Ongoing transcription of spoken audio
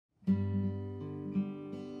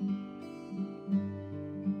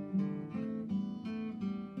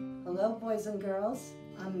Hello, boys and girls.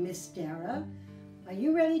 I'm Miss Dara. Are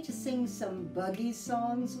you ready to sing some buggy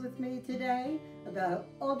songs with me today about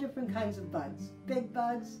all different kinds of bugs? Big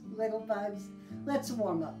bugs, little bugs. Let's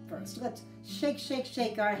warm up first. Let's shake, shake,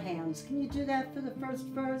 shake our hands. Can you do that for the first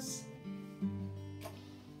verse?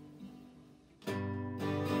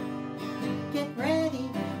 Get ready,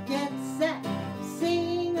 get set,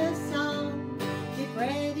 sing a song. Get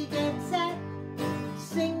ready, get set,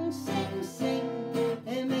 sing, sing, sing.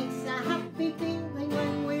 It makes a happy feeling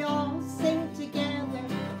when we all sing together.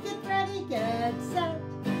 Get ready, get set,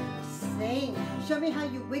 sing. Show me how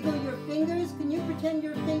you wiggle your fingers. Can you pretend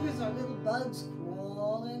your fingers are little bugs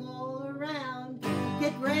crawling all around?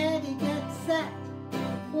 Get ready, get set,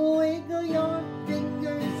 wiggle your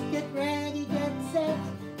fingers. Get ready, get set,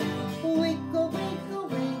 wiggle, wiggle,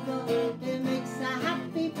 wiggle. It makes a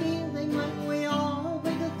happy feeling when we all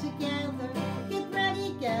wiggle together. Get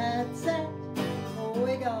ready, get set,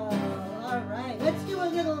 wiggle. All right, let's do a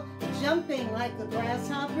little jumping like the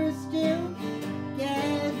grasshoppers do.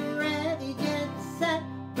 Get ready, get set,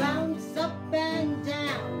 bounce up and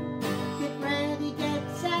down. Get ready, get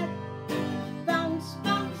set, bounce,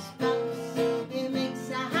 bounce, bounce. It makes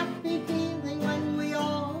a happy feeling when we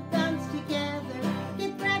all bounce together.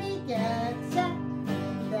 Get ready, get set,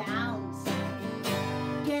 bounce.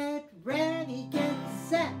 Get ready, get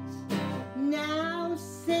set. Now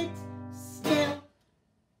sit still.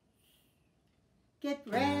 Get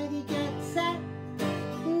ready, get set.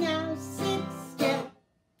 Now sit still.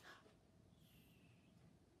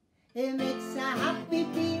 It makes a happy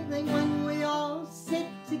feeling when we all sit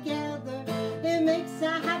together. It makes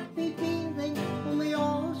a happy feeling when we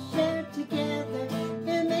all share together.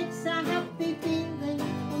 It makes a happy feeling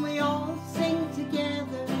when we all sing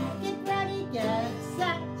together. Get ready, get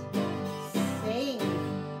set, sing.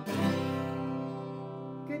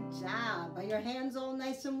 Good job. Are your hands all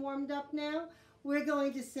nice and warmed up now? We're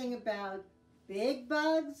going to sing about big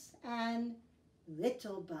bugs and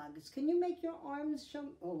little bugs. Can you make your arms show?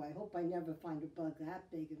 Oh, I hope I never find a bug that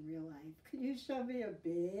big in real life. Can you show me a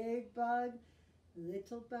big bug,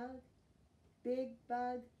 little bug, big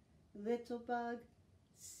bug, little bug?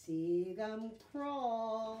 See them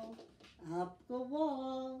crawl up the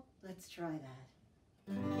wall. Let's try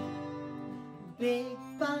that. Big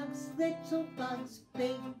bugs, little bugs,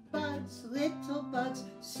 big bugs, little bugs.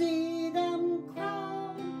 See them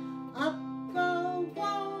crawl up the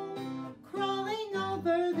wall. Crawling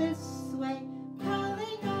over this way,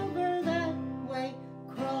 crawling over that way.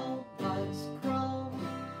 Crawl, bugs, crawl,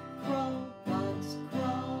 crawl, bugs,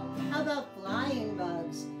 crawl. How about flying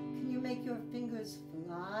bugs? Can you make your fingers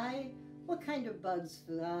fly? What kind of bugs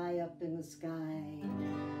fly up in the sky?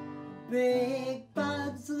 Big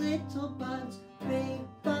bugs, little bugs, big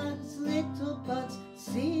bugs, little bugs.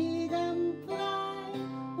 See them fly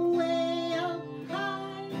way up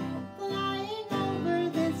high, flying over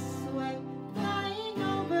this way, flying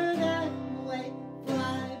over that way.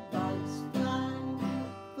 Fly, bugs, fly,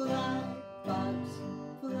 fly, bugs,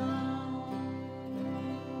 fly.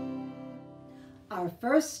 Our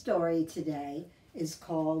first story today is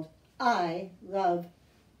called I Love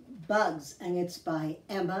Bugs, and it's by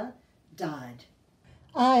Emma Dodd.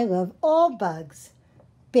 I love all bugs,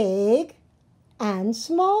 big and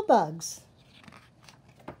small bugs.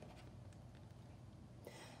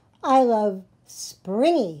 I love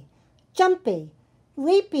springy, jumpy,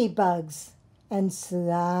 leapy bugs and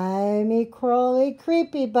slimy, crawly,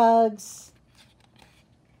 creepy bugs.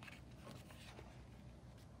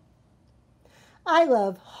 I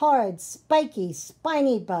love hard, spiky,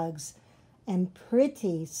 spiny bugs and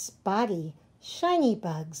pretty, spotty, shiny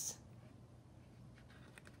bugs.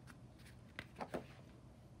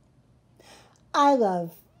 I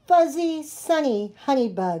love fuzzy, sunny honey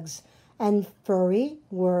bugs and furry,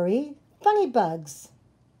 worry, funny bugs.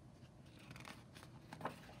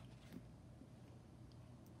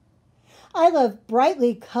 I love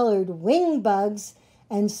brightly colored wing bugs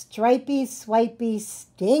and stripy, swipey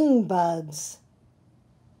sting bugs.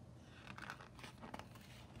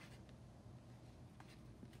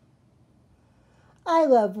 I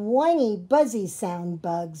love whiny, buzzy sound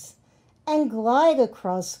bugs and glide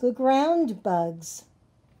across the ground bugs.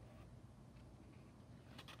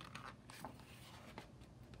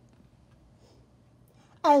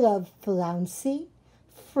 I love flouncy,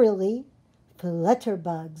 frilly, flutter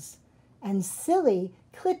bugs and silly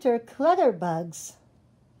clitter clutter bugs.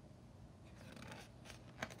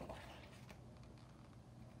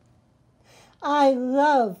 I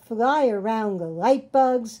love fly around the light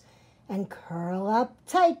bugs and curl up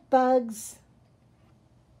tight bugs.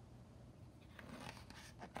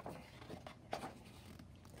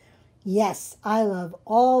 Yes, I love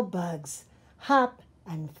all bugs. Hop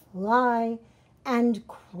and fly and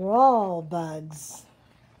crawl bugs.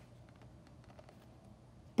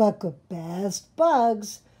 But the best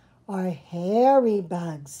bugs are hairy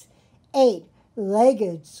bugs.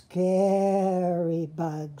 8-legged scary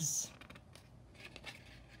bugs.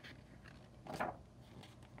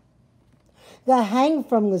 The hang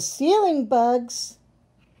from the ceiling bugs.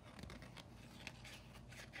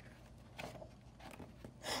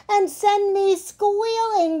 And send me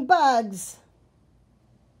squealing bugs.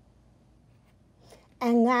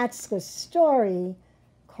 And that's the story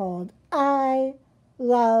called I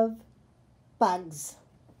Love Bugs.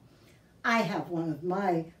 I have one of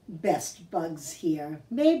my best bugs here,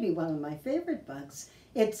 maybe one of my favorite bugs.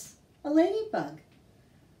 It's a ladybug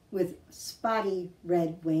with spotty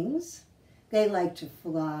red wings. They like to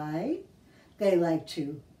fly, they like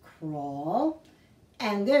to crawl,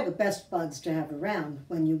 and they're the best bugs to have around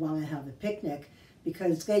when you want to have a picnic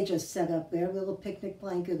because they just set up their little picnic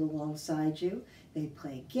blanket alongside you. They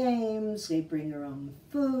play games, they bring their own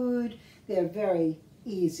food. They're very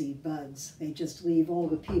easy bugs. They just leave all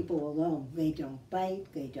the people alone. They don't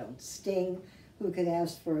bite, they don't sting. Who could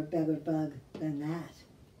ask for a better bug than that?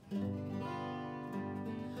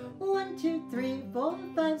 1, 2, 3, 4,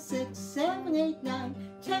 5, 6, 7, 8, 9,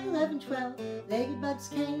 10, 11, 12.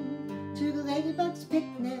 Ladybugs came to the ladybugs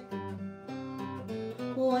picnic.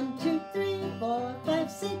 1, 2, 3, 4,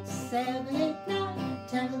 5, 6, 7, 8, 9,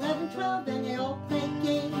 10, 11, 12. And they all played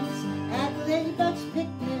games at the ladybugs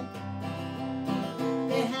picnic.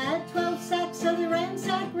 They had 12 sacks, so they ran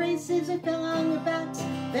sack races. They fell on their backs,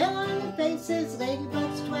 fell on their faces.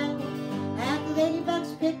 Ladybugs 12 at the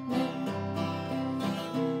ladybugs picnic.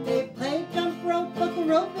 They played jump rope, but the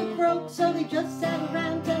rope it broke, so they just sat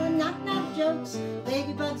around telling knock-knock jokes.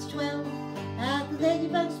 Ladybugs 12 at the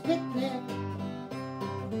ladybugs picnic.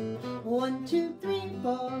 1, 2, 3,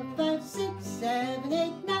 4, 5, 6, 7,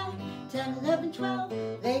 8, 9, 10, 11, 12.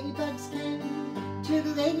 Ladybugs came to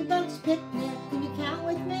the ladybugs picnic. Can you count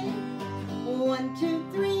with me? 1, 2,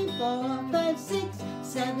 3, 4, 5, 6,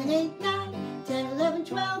 7, 8, 9, 10, 11,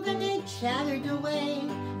 12. And they chattered away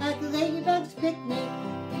at the ladybugs picnic.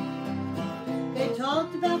 They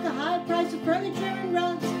talked about the high price of furniture and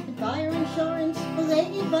rugs and fire insurance for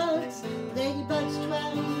ladybugs. Ladybugs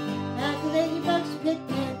 12 at the ladybugs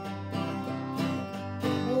picnic.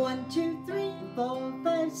 1, 2, 3, 4,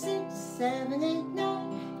 5, 6, 7, 8,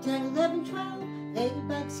 9, 10, 11, 12.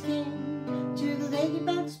 Ladybugs came to the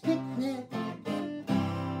ladybugs picnic.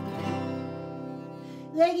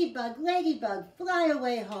 Ladybug, ladybug, fly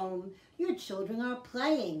away home. Your children are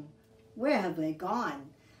playing. Where have they gone?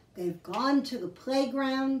 They've gone to the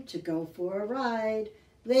playground to go for a ride.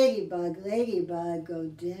 Ladybug, ladybug, go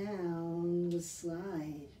down the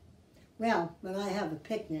slide. Well, when I have a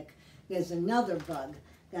picnic, there's another bug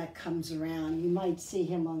that comes around. You might see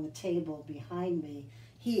him on the table behind me.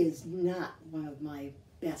 He is not one of my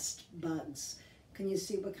best bugs. Can you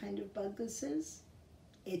see what kind of bug this is?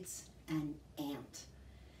 It's an ant.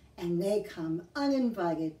 And they come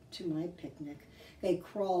uninvited to my picnic. They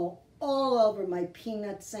crawl all over my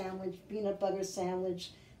peanut butter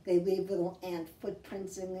sandwich. They leave little ant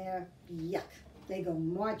footprints in there. Yuck. They go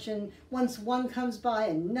marching. Once one comes by,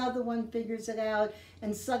 another one figures it out,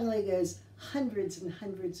 and suddenly there's hundreds and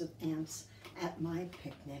hundreds of ants at my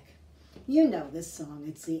picnic. You know this song.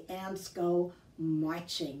 It's the Ants Go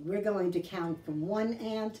Marching. We're going to count from 1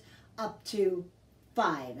 ant up to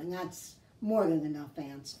 5, and that's more than enough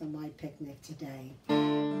ants for my picnic today.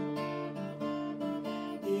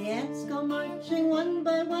 The ants go marching one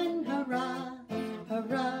by one, hurrah,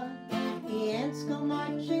 hurrah. The ants go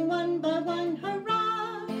marching one by one,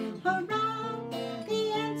 hurrah, hurrah.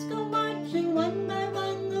 The ants go marching one by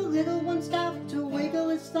one. The little one stopped to wiggle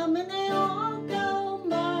his thumb, and they all go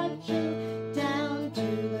marching down to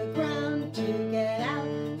the ground to get out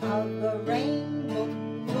of the rain.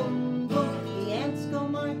 Boom, boom, boom. The ants go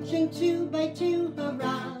marching 2 by 2,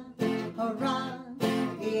 hurrah, hurrah.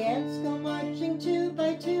 The ants go marching 2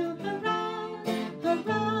 by 2, hurrah,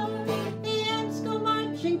 hurrah. The ants go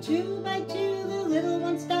marching 2 by 2. The little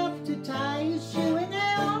one stopped to tie his shoe, and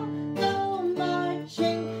they all go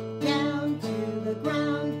marching down to the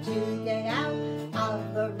ground to get out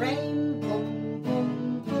of the rain. Boom,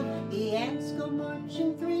 boom, boom. The ants go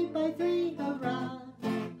marching 3 by 3, hurrah,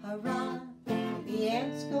 hurrah. The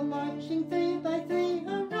ants go marching 3 by 3,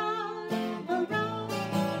 hurrah, hurrah.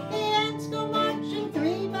 The ants go marching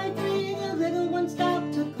 3 by 3. The little one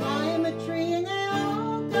stopped to climb a tree, and they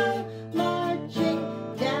all go marching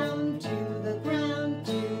down to the ground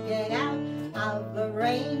to get out of the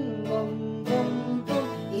rain. Boom, boom,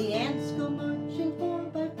 boom. The ants go marching 4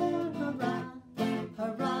 by 4,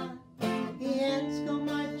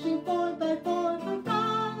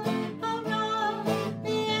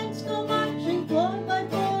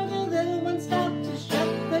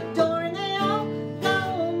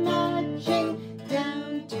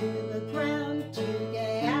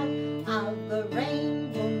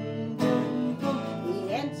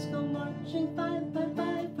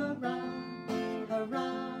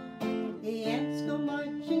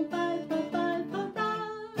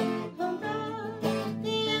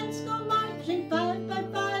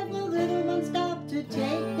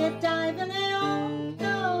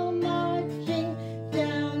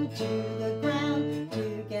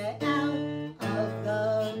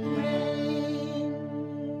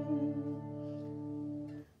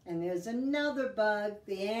 another bug.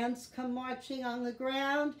 The ants come marching on the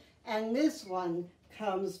ground, and this one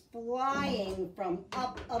comes flying from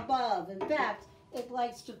up above. In fact, it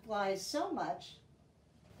likes to fly so much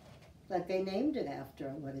that they named it after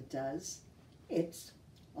what it does. It's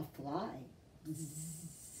a fly.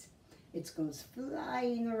 Bzzz. It goes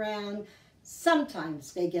flying around.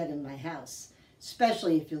 Sometimes they get in my house,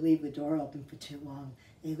 especially if you leave the door open for too long.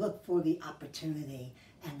 They look for the opportunity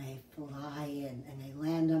and they fly in and they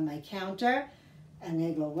land on my counter and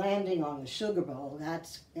they go landing on the sugar bowl.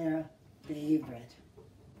 That's their favorite.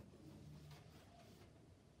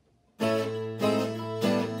 Well,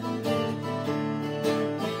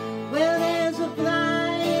 there's a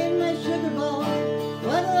fly in my sugar bowl.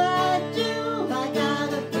 What'll I do? I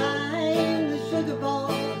got a fly in the sugar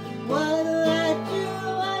bowl. What'll I do?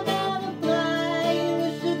 I got a fly in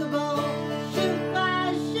the sugar bowl. Shoo,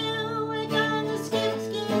 fly, shoo, we're gonna skip,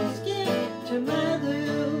 skip, skip to my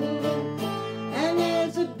loo. And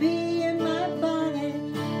there's a bee in my bonnet.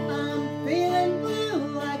 I'm feeling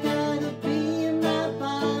blue. I got a bee in my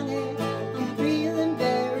bonnet. I'm feeling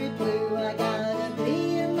very blue. I got a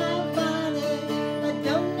bee in my bonnet. I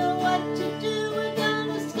don't know what to do. We're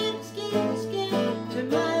gonna skip, skip, skip to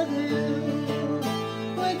my loo.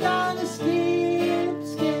 We're gonna skip,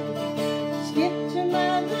 skip, skip to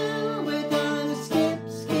my loo. We're gonna skip,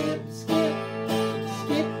 skip, skip,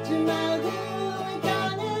 skip to my loo. We're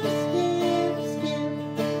gonna skip, skip,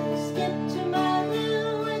 skip to my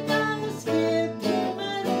loo. We're gonna skip to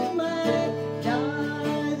my loo, my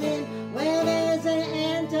darling. Where there's an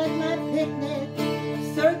ant at my picnic,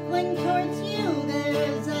 circling towards you.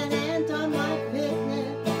 There's an ant on my picnic,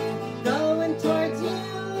 going towards you.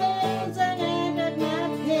 There's an ant at my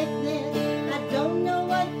picnic. I don't know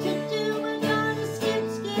what to do. We're gonna skip,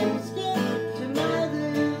 skip, skip to my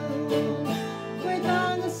loo. We're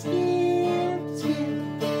gonna skip,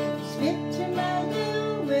 skip, skip to my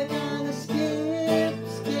loo. We're gonna skip,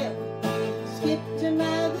 skip, skip to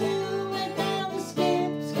my loo. We're gonna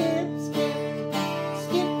skip, skip, skip,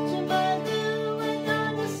 skip to my loo. We're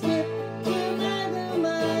gonna skip to my loo,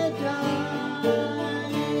 my darling.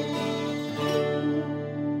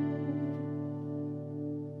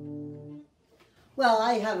 Well,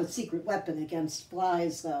 I have a secret weapon against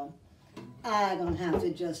flies, though. I don't have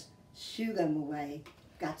to just shoo them away.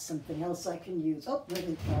 Got something else I can use. Oh, where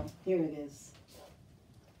did it go? Here it is.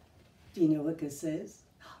 Do you know what this is?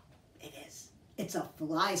 It is. It's a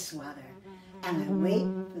fly swatter. And I wait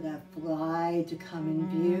for that fly to come in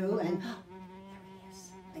view, and there he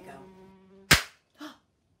is. I go,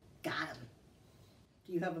 got him.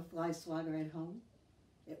 Do you have a fly swatter at home?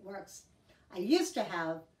 It works. I used to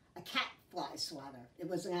have a cat fly swatter. It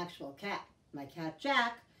was an actual cat. My cat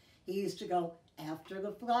Jack, he used to go after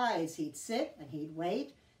the flies. He'd sit and he'd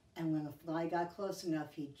wait, and when a fly got close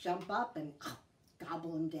enough, he'd jump up and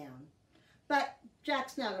gobble him down. But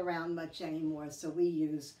Jack's not around much anymore, so we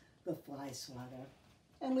use the fly swatter.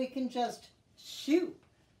 And we can just shoo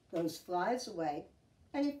those flies away.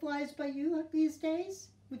 Any flies by you these days?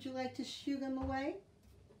 Would you like to shoo them away?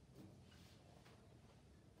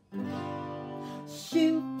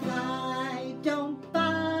 Shoo, fly, don't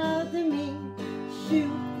bother me. Shoo,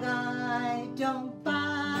 fly, don't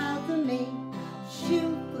bother me.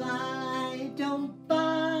 Shoo, fly, don't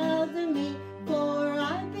bother me. For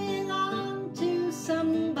I belong to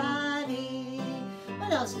somebody.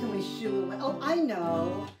 What else can we shoo away? Oh, I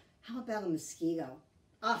know. How about a mosquito?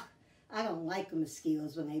 Ah, I don't like the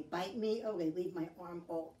mosquitoes when they bite me. Oh, they leave my arm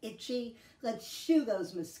all itchy. Let's shoo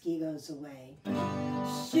those mosquitoes away.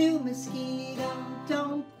 Shoo, mosquito,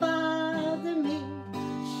 don't bother me.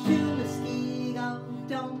 Shoo, mosquito,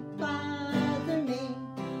 don't bother me.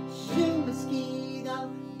 Shoo,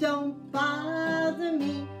 mosquito, don't bother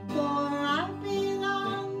me. For I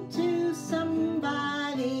belong to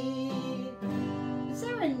somebody. Is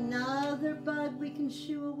there another bug we can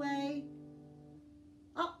shoo away?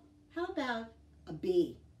 Oh, how about a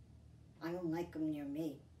bee? I don't like them near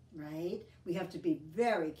me, right? We have to be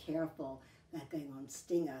very careful that they won't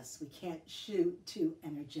sting us. We can't shoo too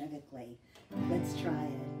energetically. Let's try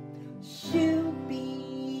it. Shoo,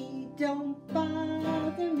 bee, don't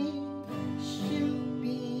bother me. Shoo,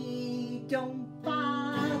 bee, don't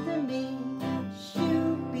bother me.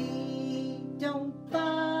 Shoo, bee, don't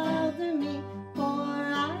bother me. For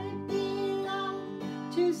I belong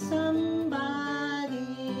to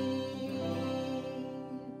somebody.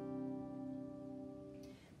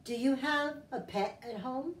 Do you have a pet at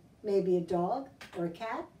home? Maybe a dog or a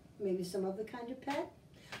cat, maybe some other kind of pet?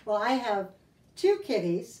 Well, I have 2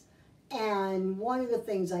 kitties, and one of the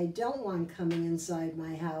things I don't want coming inside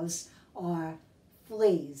my house are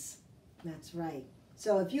fleas. That's right.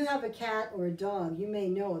 So if you have a cat or a dog, you may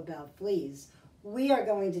know about fleas. We are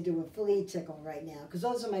going to do a flea tickle right now because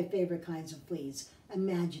those are my favorite kinds of fleas,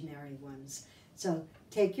 imaginary ones. So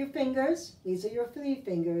take your fingers, these are your flea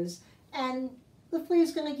fingers, and the flea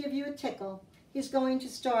is going to give you a tickle. He's going to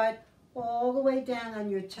start all the way down on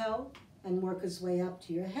your toe and work his way up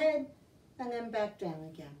to your head and then back down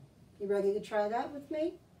again. You ready to try that with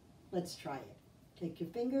me? Let's try it. Take your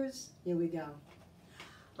fingers, here we go.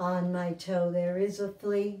 On my toe there is a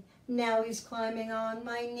flea, now he's climbing on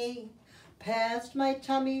my knee. Past my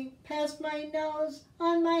tummy, past my nose,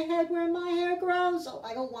 on my head where my hair grows. Oh,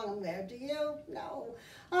 I don't want him there, do you? No.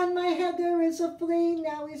 On my head there is a flea,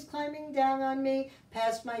 now he's climbing down on me.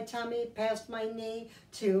 Past my tummy, past my knee,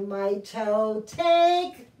 to my toe.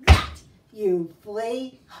 Take that, you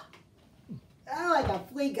flea. Oh, I got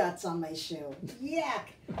flea guts on my shoe. Yuck.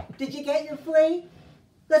 Did you get your flea?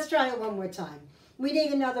 Let's try it one more time. We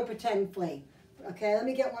need another pretend flea. Okay, let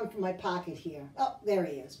me get one from my pocket here. Oh, there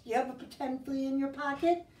he is. You have a pretend flea in your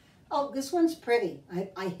pocket? Oh, this one's pretty.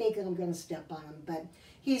 I hate that I'm going to step on him, but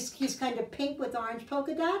he's kind of pink with orange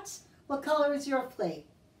polka dots. What color is your flea?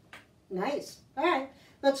 Nice. All right,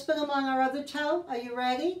 let's put him on our other toe. Are you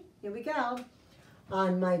ready? Here we go.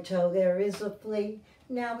 On my toe there is a flea.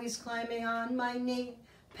 Now he's climbing on my knee.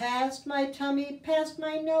 Past my tummy, past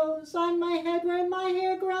my nose, on my head where my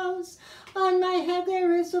hair grows. On my head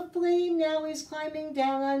there is a flea, now he's climbing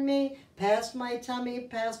down on me. Past my tummy,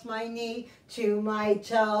 past my knee, to my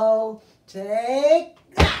toe. Take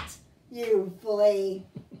that, you flea.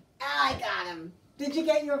 I got him. Did you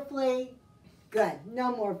get your flea? Good,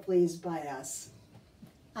 no more fleas by us.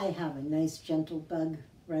 I have a nice gentle bug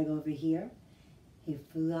right over here. He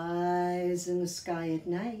flies in the sky at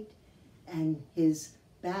night, and his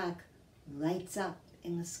back lights up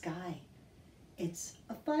in the sky. It's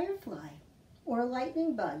a firefly or a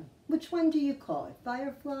lightning bug. Which one do you call it,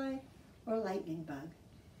 firefly or lightning bug?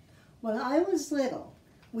 When I was little,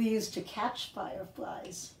 we used to catch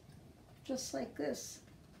fireflies just like this.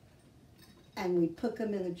 And we'd put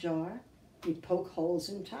them in a jar. We'd poke holes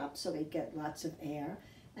in top so they'd get lots of air,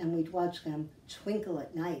 and we'd watch them twinkle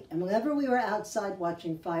at night. And whenever we were outside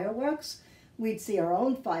watching fireworks, we'd see our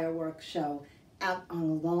own fireworks show. Out on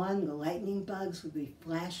the lawn, the lightning bugs would be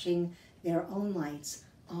flashing their own lights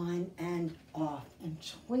on and off and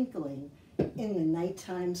twinkling in the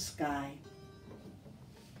nighttime sky.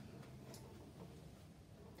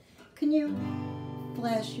 Can you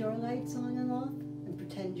flash your lights on and off and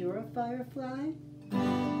pretend you're a firefly?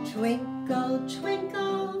 Twinkle,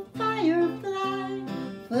 twinkle, firefly,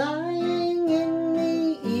 flying in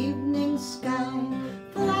the evening sky,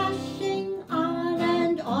 flashing on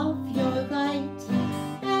and off your light,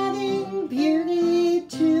 adding beauty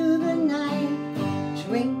to the night.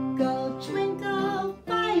 Twinkle, twinkle,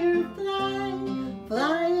 firefly,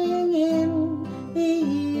 flying in the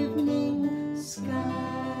evening sky.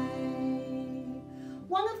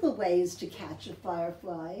 One of the ways to catch a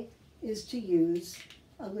firefly is to use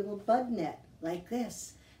a little bug net like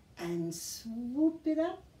this and swoop it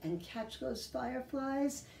up and catch those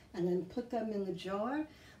fireflies and then put them in the jar.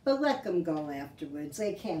 But let them go afterwards.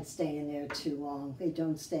 They can't stay in there too long. They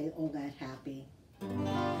don't stay all that happy.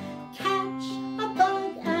 Catch a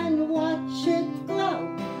bug and watch it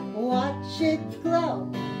glow. Watch it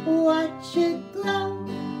glow. Watch it glow.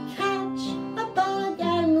 Catch a bug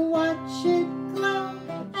and watch it glow.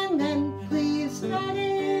 And then please let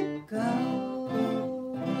it go.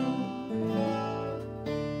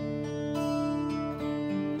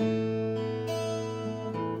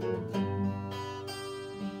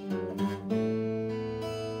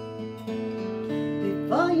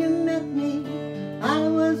 Before you met me, I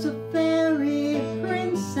was a fairy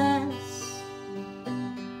princess.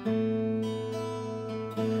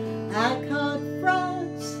 I caught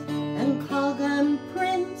frogs and called them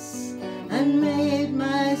prince and made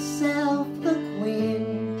myself the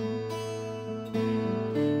queen.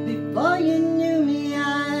 Before you knew me,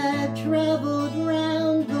 I traveled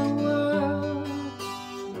round the world.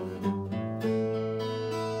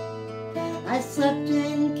 I slept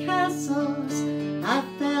in castles, I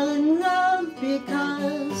fell in love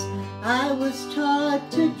because I was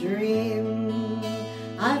taught to dream.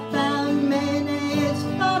 I found mayonnaise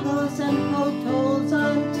bottles and poked holes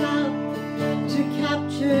on top to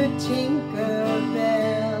capture Tinker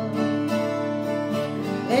Bell.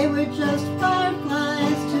 They were just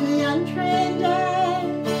fireflies to the untrained eye,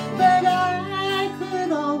 but I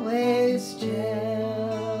could always tell.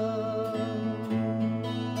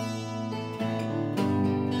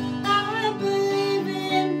 I believe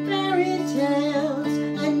in fairy tales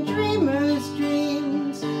and dreamers'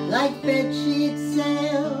 dreams like bedsheet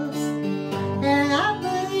sails, and I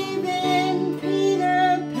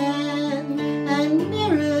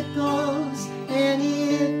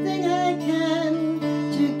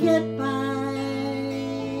get by,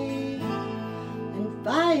 and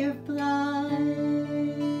fireflies.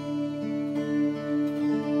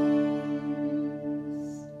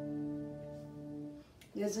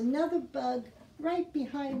 There's another bug right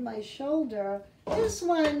behind my shoulder. This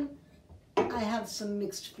one I have some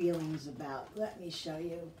mixed feelings about. Let me show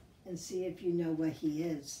you and see if you know what he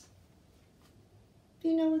is. Do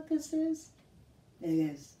you know what this is? It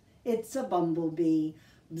is. It's a bumblebee.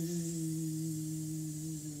 Bzzz.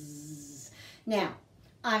 Now,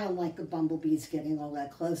 I don't like the bumblebees getting all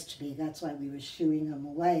that close to me. That's why we were shooing them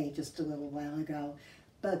away just a little while ago.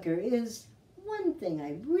 But there is one thing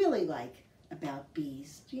I really like about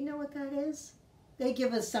bees. Do you know what that is? They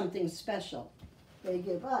give us something special. They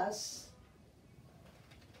give us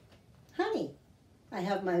honey. I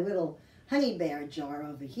have my little honey bear jar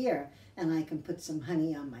over here, and I can put some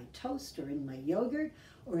honey on my toast or in my yogurt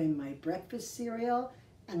or in my breakfast cereal,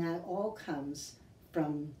 and that all comes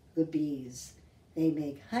from the bees. They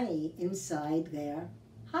make honey inside their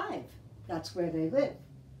hive. That's where they live.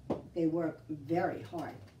 They work very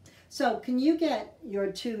hard. So can you get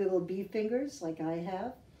your two little bee fingers like I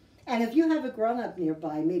have? And if you have a grown-up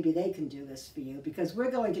nearby, maybe they can do this for you, because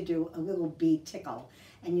we're going to do a little bee tickle.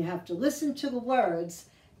 And you have to listen to the words,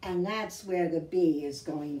 and that's where the bee is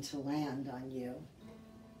going to land on you.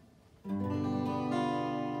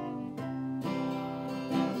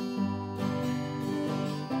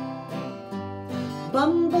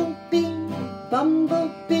 Bumblebee,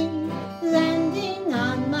 bumblebee, landing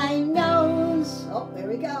on my nose. Oh,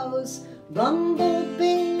 there he goes.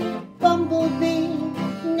 Bumblebee, bumblebee,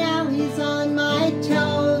 now he's on my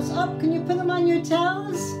toes. Oh, can you put him on your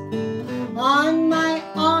toes? On my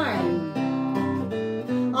arm,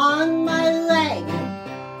 on my leg,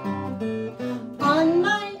 on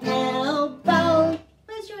my elbow.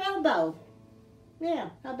 Where's your elbow?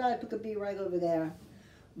 Yeah, how about I put the bee right over there?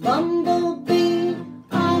 Bumblebee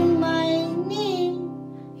on my knee,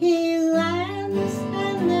 he lands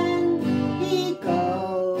and then he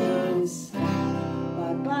goes.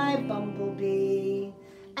 Bye-bye, bumblebee.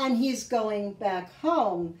 And he's going back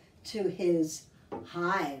home to his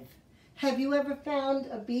hive. Have you ever found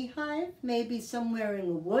a beehive? Maybe somewhere in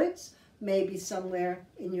the woods, maybe somewhere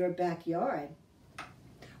in your backyard.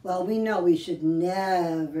 Well, we know we should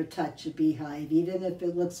never touch a beehive, even if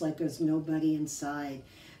it looks like there's nobody inside,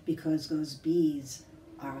 because those bees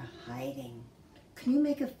are hiding. Can you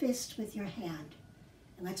make a fist with your hand?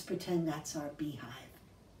 And let's pretend that's our beehive.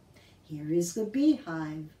 Here is the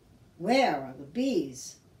beehive. Where are the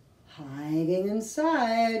bees? Hiding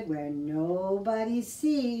inside where nobody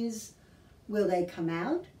sees. Will they come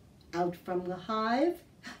out? Out from the hive?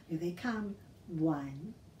 Here they come.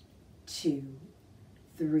 1, 2,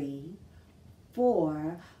 3,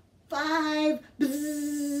 4, 5.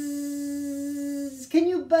 Bzzz. Can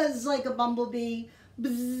you buzz like a bumblebee?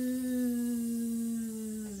 Bzzz.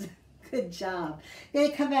 Good job. They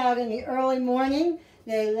come out in the early morning.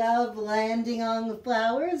 They love landing on the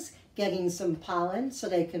flowers, getting some pollen so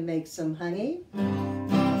they can make some honey.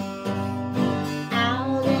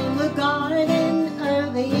 Out in the garden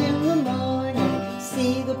early in the morning,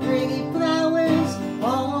 see the pretty flowers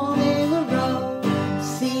all in a row.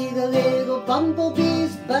 See the little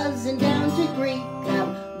bumblebees buzzing down to greet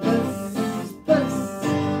them. Buzz, buzz,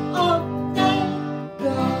 off they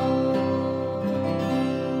go.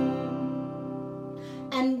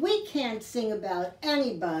 And we can't sing about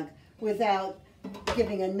any bug without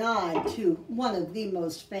giving a nod to one of the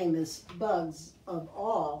most famous bugs of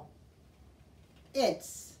all.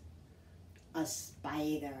 It's a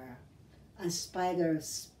spider. A spider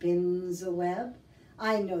spins a web.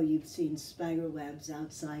 I know you've seen spider webs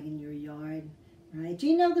outside in your yard, right? Do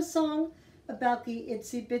you know the song about the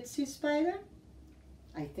Itsy Bitsy Spider?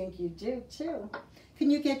 I think you do too. Can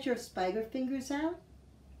you get your spider fingers out?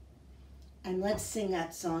 And let's sing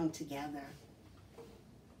that song together.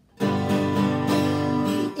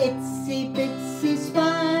 Itsy bitsy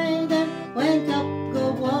spider went up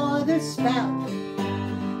the water spout.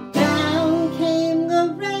 Down came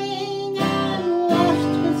the rain and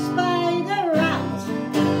washed the spider out.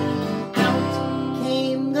 Out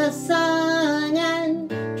came the sun and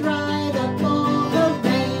dried up all the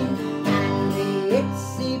rain. And the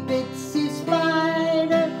itsy bitsy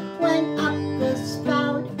spider went up the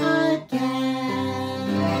spout again.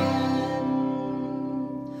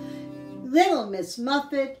 Little Miss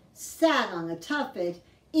Muffet sat on a tuffet,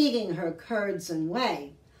 eating her curds and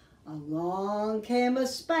whey. Along came a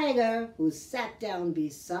spider who sat down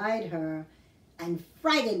beside her and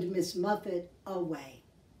frightened Miss Muffet away.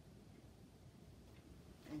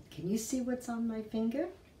 And can you see what's on my finger?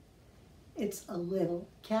 It's a little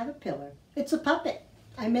caterpillar. It's a puppet.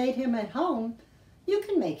 I made him at home. You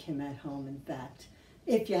can make him at home, in fact,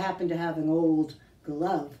 if you happen to have an old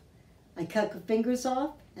glove. I cut the fingers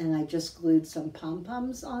off and I just glued some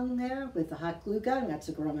pom-poms on there with a hot glue gun. That's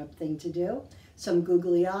a grown-up thing to do. Some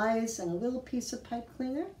googly eyes and a little piece of pipe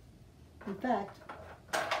cleaner. In fact,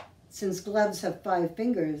 since gloves have 5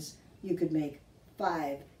 fingers, you could make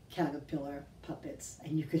 5 caterpillar puppets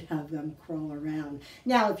and you could have them crawl around.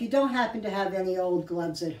 Now, if you don't happen to have any old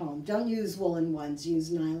gloves at home, don't use woolen ones,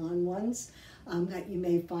 use nylon ones that you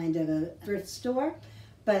may find at a thrift store.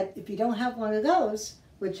 But if you don't have one of those,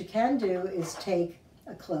 what you can do is take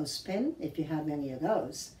a clothespin, if you have any of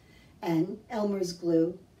those, and Elmer's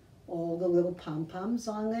glue all the little pom-poms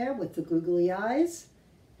on there with the googly eyes,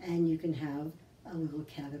 and you can have a little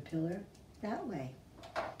caterpillar that way.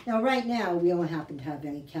 Now, right now, we don't happen to have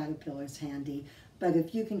any caterpillars handy, but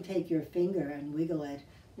if you can take your finger and wiggle it,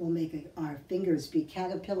 we'll make our fingers be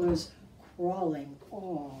caterpillars crawling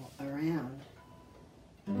all around.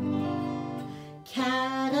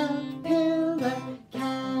 Caterpillar,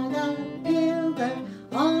 caterpillar,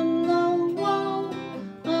 on the wall,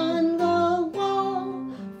 on the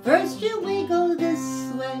wall. First you wiggle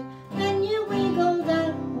this way, then you wiggle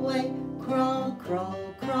that way. Crawl, crawl,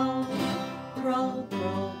 crawl, crawl,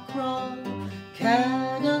 crawl, crawl.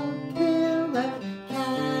 Caterpillar,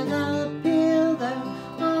 caterpillar,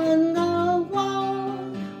 on the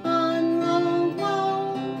wall, on the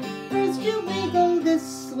wall. First you wiggle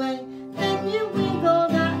this way, then you wiggle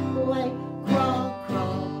that way. Crawl,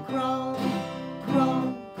 crawl, crawl,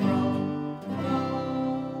 crawl, crawl,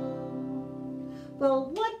 crawl. Well,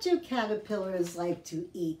 what do caterpillars like to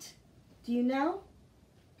eat? Do you know?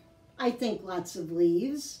 I think lots of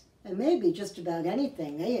leaves, and maybe just about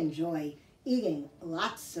anything. They enjoy eating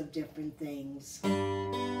lots of different things.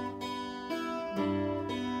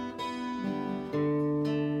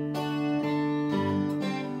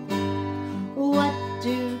 What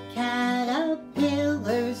do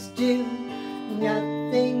caterpillars do?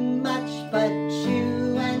 Nothing much but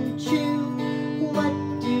chew and chew. What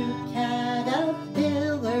do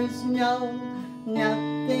caterpillars know?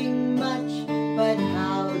 Nothing much but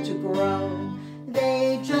how to grow.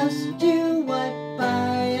 They just do what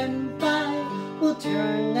by and by will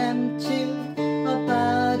turn them to a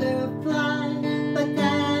butterfly. But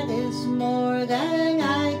that is more than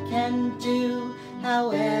I can do,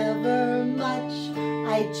 however much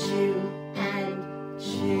I chew and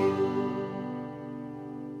chew.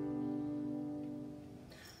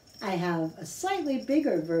 I have a slightly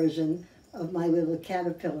bigger version of my little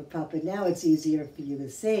caterpillar puppet. Now it's easier for you to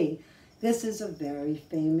see. This is a very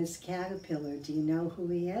famous caterpillar. Do you know who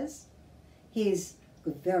he is? He's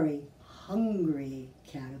a very hungry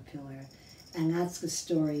caterpillar, and that's the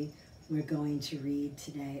story we're going to read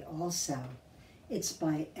today also. It's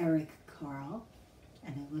by Carle,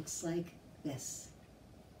 and it looks like this.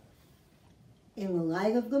 In the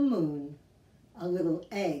light of the moon, a little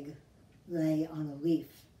egg lay on a leaf.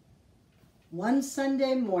 One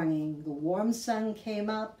Sunday morning, the warm sun came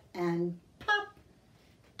up and pop!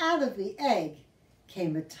 Out of the egg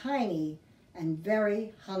came a tiny and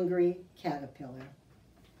very hungry caterpillar.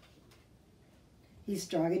 He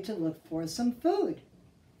started to look for some food.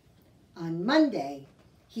 On Monday,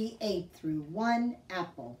 he ate through 1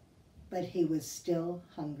 apple, but he was still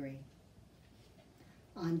hungry.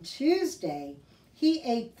 On Tuesday, he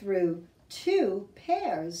ate through 2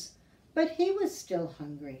 pears, but he was still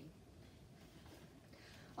hungry.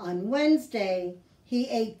 On Wednesday, he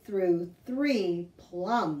ate through 3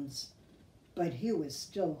 plums, but he was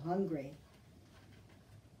still hungry.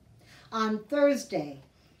 On Thursday,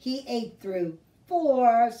 he ate through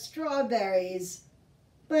 4 strawberries,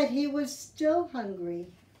 but he was still hungry.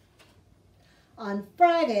 On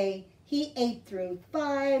Friday, he ate through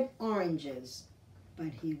 5 oranges, but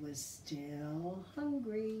he was still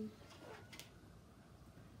hungry.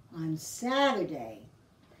 On Saturday,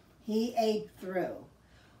 he ate through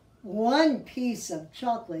 1 piece of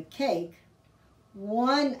chocolate cake,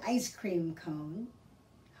 1 ice cream cone,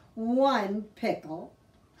 1 pickle,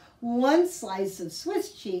 1 slice of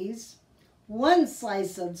Swiss cheese, 1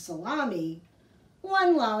 slice of salami,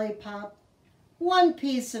 1 lollipop, 1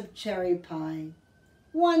 piece of cherry pie,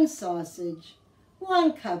 1 sausage,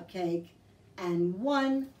 1 cupcake, and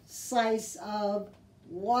 1 slice of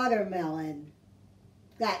watermelon.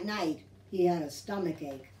 That night, he had a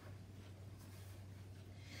stomachache.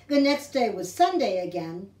 The next day was Sunday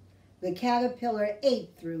again. The caterpillar ate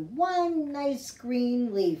through 1 nice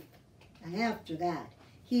green leaf, and after that,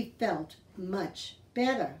 he felt much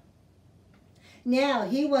better. Now,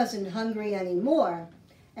 he wasn't hungry anymore,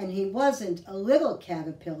 and he wasn't a little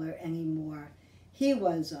caterpillar anymore. He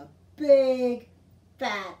was a big,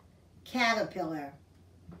 fat caterpillar.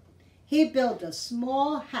 He built a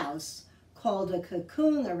small house called a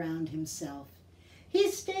cocoon around himself. He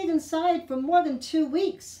stayed inside for more than 2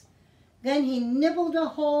 weeks. Then he nibbled a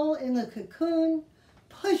hole in the cocoon,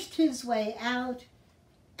 pushed his way out,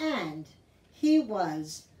 and he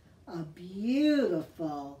was a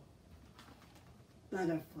beautiful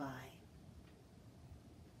butterfly.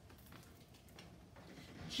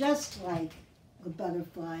 Just like the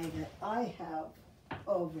butterfly that I have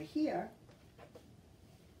over here.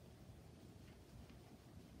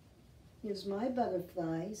 Here's my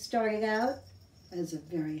butterfly. Started out as a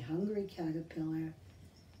very hungry caterpillar,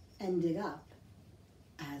 ended up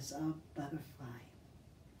as a butterfly.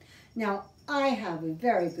 Now, I have a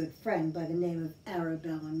very good friend by the name of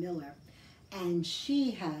Arabella Miller, and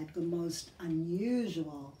she had the most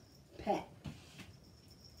unusual pet.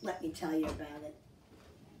 Let me tell you about it.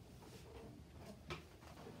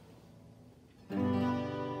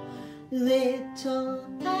 Little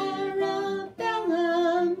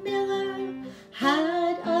Arabella Miller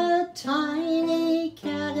had a tiny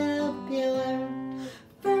caterpillar.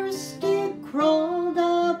 First it crawled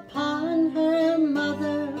upon her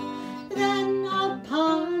mother, then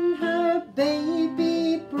upon her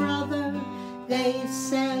baby brother. They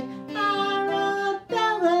said,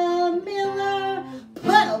 Arabella Miller,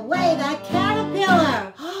 put away that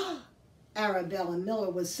caterpillar. Arabella Miller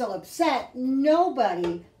was so upset,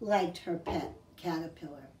 nobody liked her pet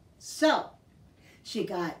caterpillar. So she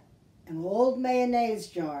got an old mayonnaise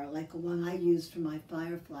jar, like the one I used for my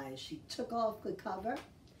fireflies. She took off the cover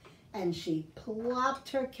and she plopped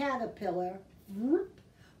her caterpillar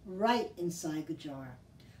right inside the jar.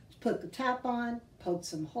 She put the top on, poked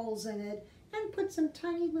some holes in it, and put some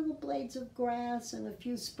tiny little blades of grass and a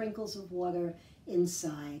few sprinkles of water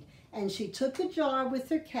inside. And she took the jar with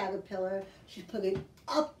her caterpillar, she put it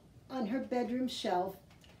up on her bedroom shelf,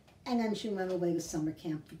 and then she went away to summer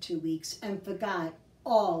camp for 2 weeks and forgot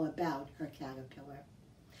all about her caterpillar.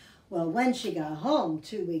 Well, when she got home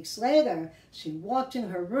 2 weeks later, she walked in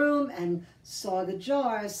her room and saw the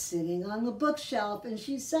jar sitting on the bookshelf, and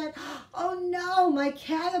she said, oh no, my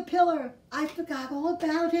caterpillar, I forgot all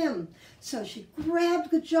about him. So she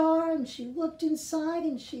grabbed the jar and she looked inside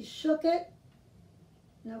and she shook it.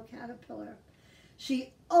 No caterpillar.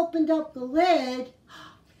 She opened up the lid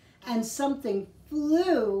and something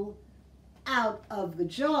flew out of the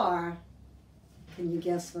jar. Can you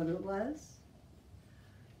guess what it was?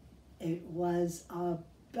 It was a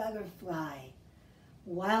butterfly.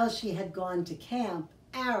 While she had gone to camp,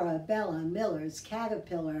 Arabella Miller's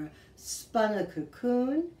caterpillar spun a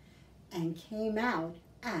cocoon and came out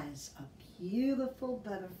as a beautiful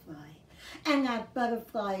butterfly. And that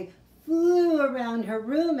butterfly flew around her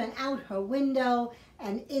room and out her window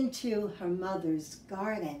and into her mother's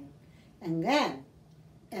garden. And then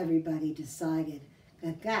everybody decided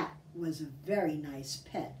that that was a very nice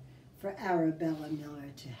pet for Arabella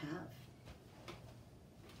Miller to have.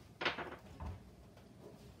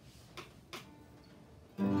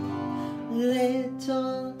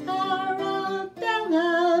 Little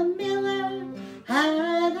Arabella Miller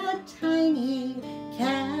had a tiny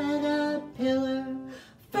caterpillar.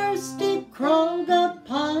 First it crawled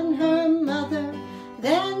upon her mother,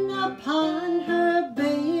 then upon her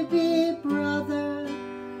baby brother.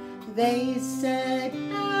 They said,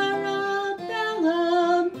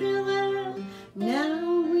 Arabella Miller,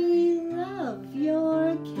 now we love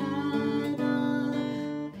your caterpillar.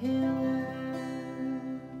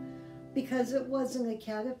 Because it wasn't a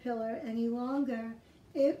caterpillar any longer,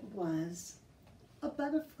 it was a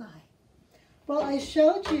butterfly. Well, I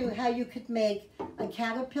showed you how you could make a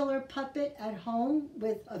caterpillar puppet at home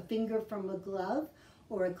with a finger from a glove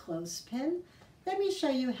or a clothespin. Let me show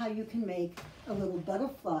you how you can make a little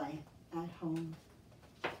butterfly at home.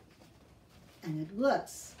 And it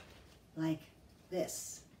looks like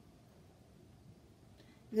this.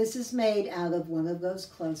 This is made out of one of those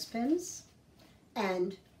clothespins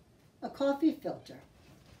and a coffee filter.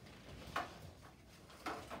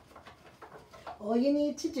 All you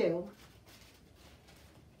need to do,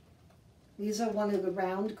 these are one of the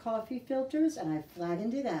round coffee filters, and I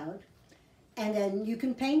flattened it out, and then you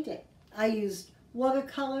can paint it. I used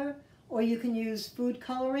watercolor, or you can use food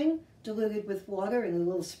coloring diluted with water in a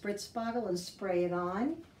little spritz bottle and spray it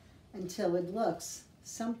on until it looks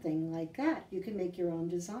something like that. You can make your own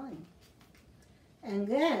design. And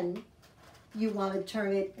then you want to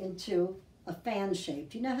turn it into a fan shape.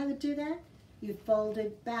 Do you know how to do that? You fold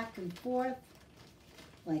it back and forth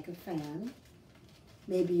like a fan.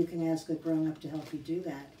 Maybe you can ask a grown-up to help you do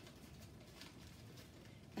that.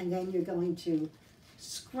 And then you're going to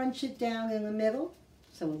scrunch it down in the middle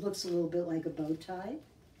so it looks a little bit like a bow tie.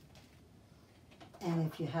 And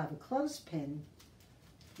if you have a clothespin,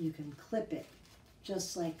 you can clip it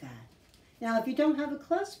just like that. Now, if you don't have a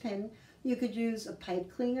clothespin, you could use a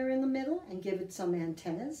pipe cleaner in the middle and give it some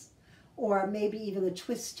antennas, or maybe even a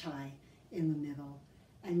twist tie in the middle,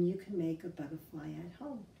 and you can make a butterfly at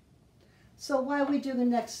home. So while we do the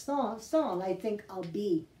next song, I think I'll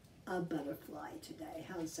be a butterfly today.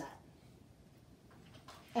 How's that?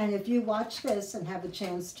 And if you watch this and have a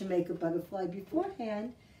chance to make a butterfly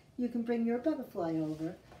beforehand, you can bring your butterfly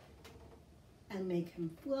over and make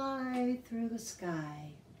him fly through the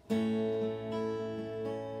sky.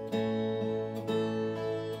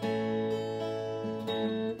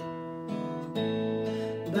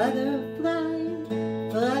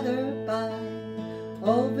 Butterfly, flutter by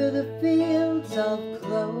over the fields of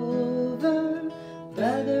clover.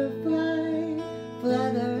 Butterfly,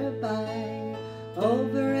 flutter by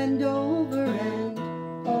over and over and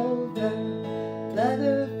over.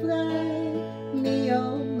 Butterfly, me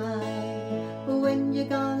oh my, when you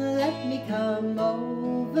gonna let me come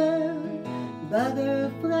over?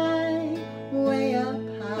 Butterfly, way up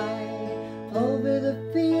high over the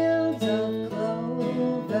fields of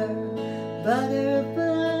clover.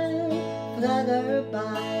 Butterfly, flutter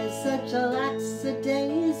by, such a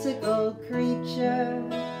lackadaisical creature,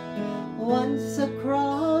 once a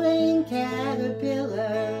crawling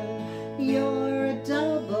caterpillar, you're a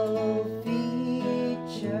double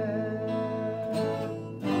feature.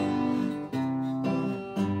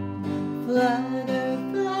 Flutter,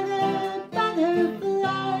 flutter,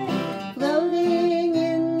 butterfly, floating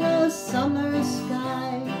in the summer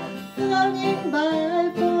sky, floating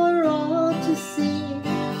by for all to see,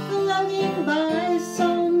 floating by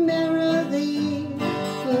so merrily.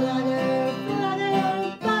 Flutter,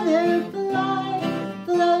 flutter, butterfly,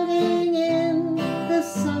 floating in the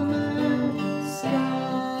summer sky.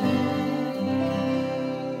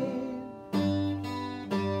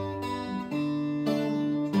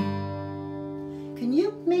 Can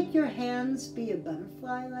you make your hands be a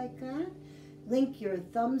butterfly like that? Link your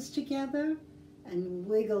thumbs together and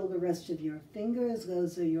wiggle the rest of your fingers.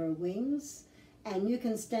 Those are your wings. And you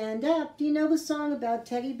can stand up. Do you know the song about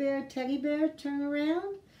teddy bear, turn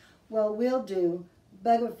around? Well, we'll do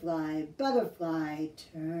butterfly, butterfly,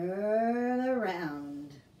 turn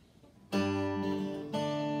around.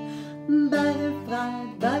 Butterfly,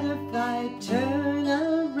 butterfly, turn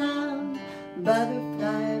around.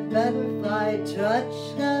 Butterfly, butterfly, touch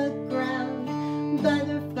the ground.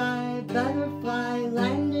 Butterfly, butterfly,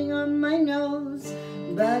 landing on my nose.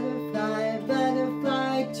 Butterfly,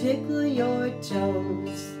 butterfly, tickle your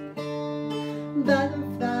toes.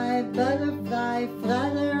 Butterfly, butterfly,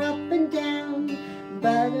 flutter up and down.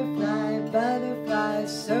 Butterfly, butterfly,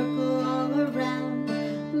 circle all around.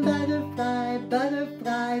 Butterfly,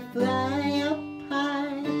 butterfly, fly up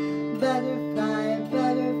high. Butterfly,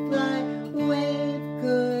 butterfly, wave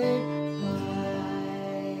goodbye.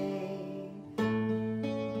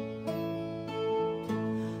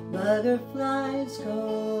 Butterflies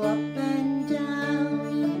go up and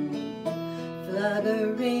down,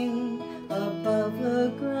 fluttering above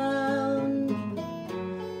the ground.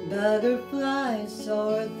 Butterflies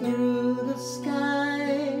soar through the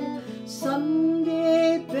sky.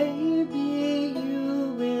 Someday, baby,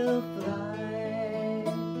 you will fly.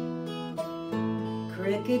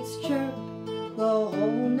 Crickets chirp the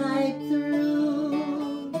whole night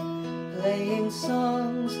through, playing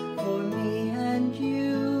songs for me and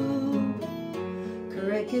you.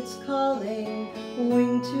 Crickets calling,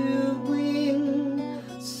 wing to wing.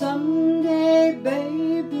 Someday,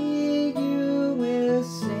 baby, you will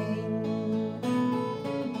sing.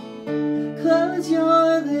 Close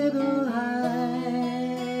your little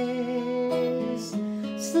eyes,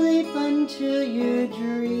 sleep until you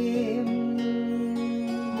dream.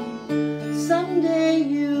 Someday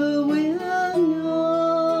you will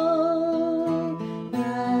know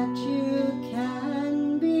that you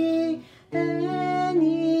can be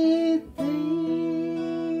anything.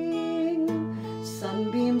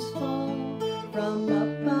 Sunbeams fall from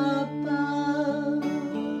up above,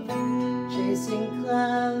 chasing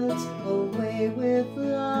clouds away with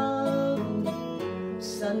love.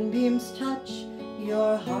 Sunbeams touch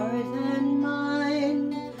your heart and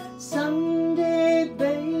mind. Someday,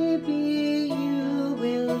 baby, you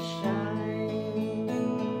will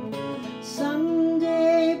shine.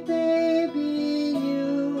 Someday, baby,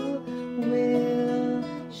 you will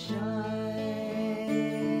shine.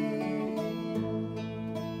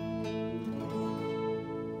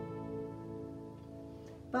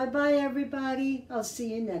 Bye-bye, everybody. I'll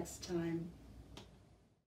see you next time.